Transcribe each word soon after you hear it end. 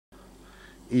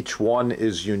Each one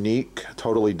is unique,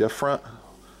 totally different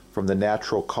from the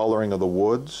natural coloring of the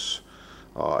woods.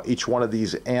 Each one of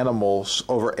these animals,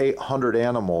 over 800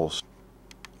 animals.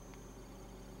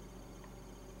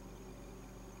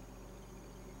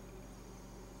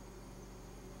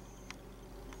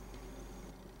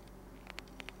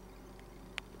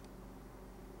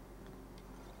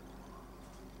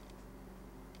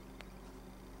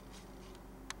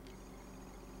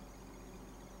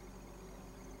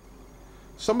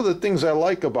 Some of the things I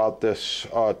like about this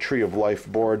Tree of Life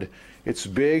board: it's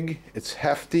big, it's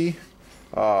hefty,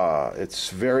 it's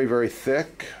very, very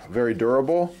thick, very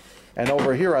durable. And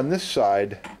over here on this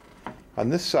side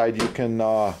you can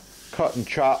cut and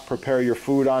chop, prepare your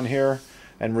food on here,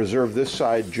 and reserve this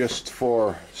side just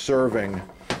for serving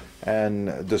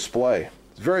and display.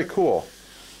 It's very cool.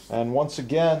 And once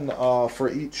again, for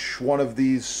each one of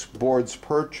these boards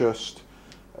purchased,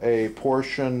 a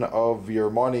portion of your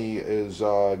money is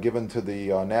given to the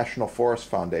National Forest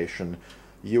Foundation,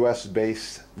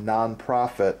 US-based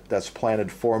nonprofit that's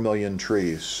planted 4 million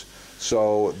trees.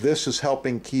 So this is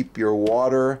helping keep your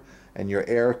water and your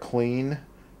air clean,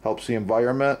 helps the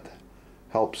environment,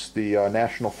 helps the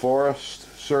National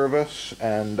Forest Service,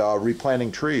 and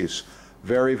replanting trees.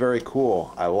 Very, very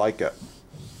cool. I like it.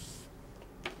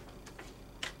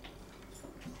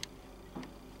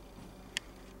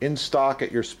 In stock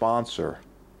at your sponsor,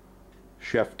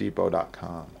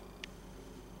 chefdepot.com.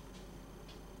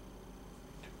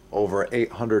 Over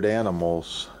 800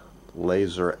 animals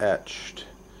laser etched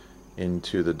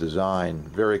into the design.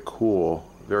 Very cool,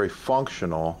 very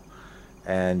functional,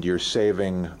 and you're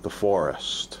saving the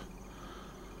forest.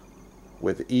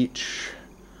 With each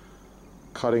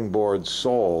cutting board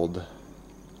sold,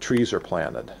 trees are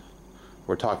planted.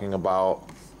 We're talking about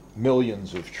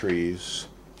millions of trees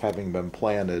having been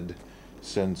planted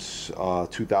since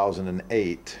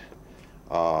 2008.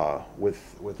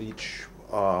 With each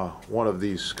one of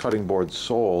these cutting boards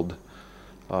sold,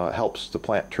 helps to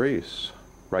plant trees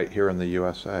right here in the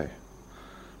USA.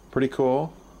 Pretty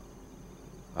cool.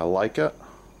 I like it.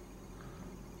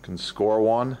 You can score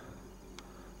one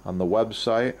on the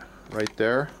website right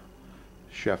there,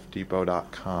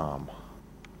 chefdepot.com.